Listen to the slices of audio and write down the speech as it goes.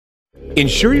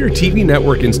Ensure your TV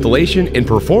network installation and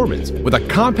performance with a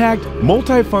compact,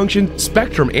 multifunction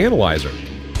spectrum analyzer.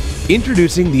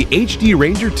 Introducing the HD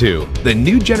RANGER 2, the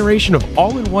new generation of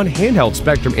all-in-one handheld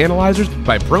spectrum analyzers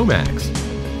by Promax.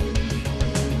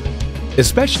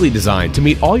 Especially designed to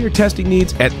meet all your testing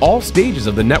needs at all stages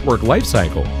of the network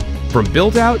lifecycle, from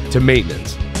build-out to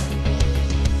maintenance.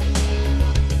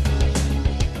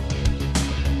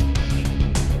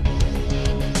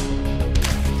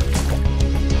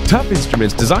 Tough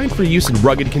instruments designed for use in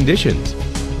rugged conditions.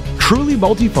 Truly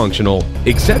multifunctional,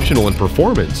 exceptional in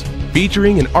performance,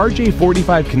 featuring an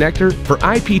RJ45 connector for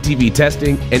IPTV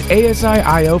testing and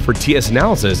ASI/I/O for TS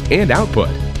analysis and output.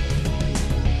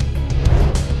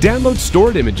 Download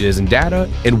stored images and data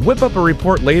and whip up a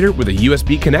report later with a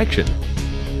USB connection.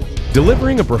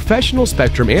 Delivering a professional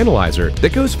spectrum analyzer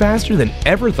that goes faster than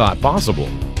ever thought possible,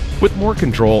 with more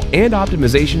control and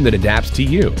optimization that adapts to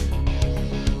you.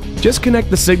 Just connect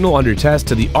the signal under test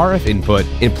to the RF input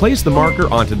and place the marker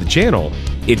onto the channel.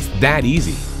 It's that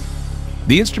easy.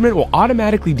 The instrument will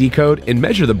automatically decode and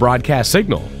measure the broadcast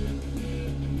signal.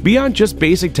 Beyond just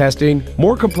basic testing,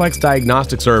 more complex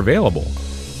diagnostics are available,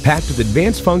 packed with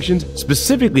advanced functions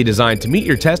specifically designed to meet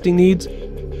your testing needs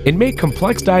and make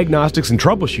complex diagnostics and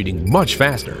troubleshooting much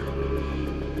faster.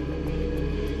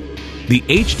 The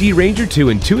HD RANGER 2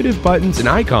 intuitive buttons and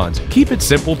icons keep it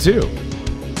simple too.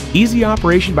 Easy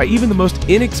operation by even the most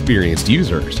inexperienced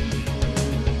users.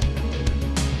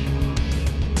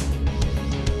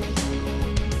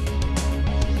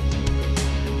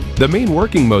 The main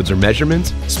working modes are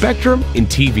measurements, spectrum, and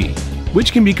TV,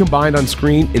 which can be combined on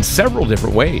screen in several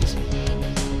different ways.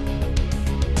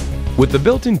 With the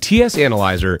built-in TS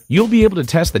analyzer, you'll be able to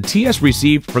test the TS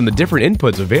received from the different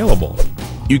inputs available.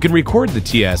 You can record the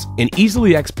TS and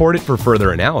easily export it for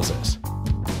further analysis.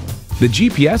 The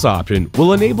GPS option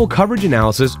will enable coverage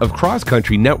analysis of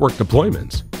cross-country network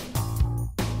deployments.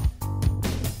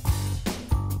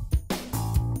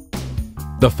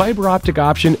 The fiber optic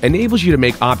option enables you to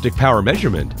make optic power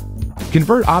measurement,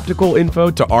 convert optical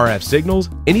info to RF signals,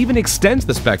 and even extends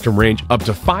the spectrum range up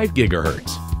to 5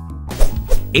 GHz.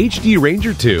 HD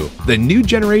RANGER 2, the new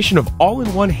generation of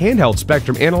all-in-one handheld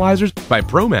spectrum analyzers by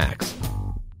Promax.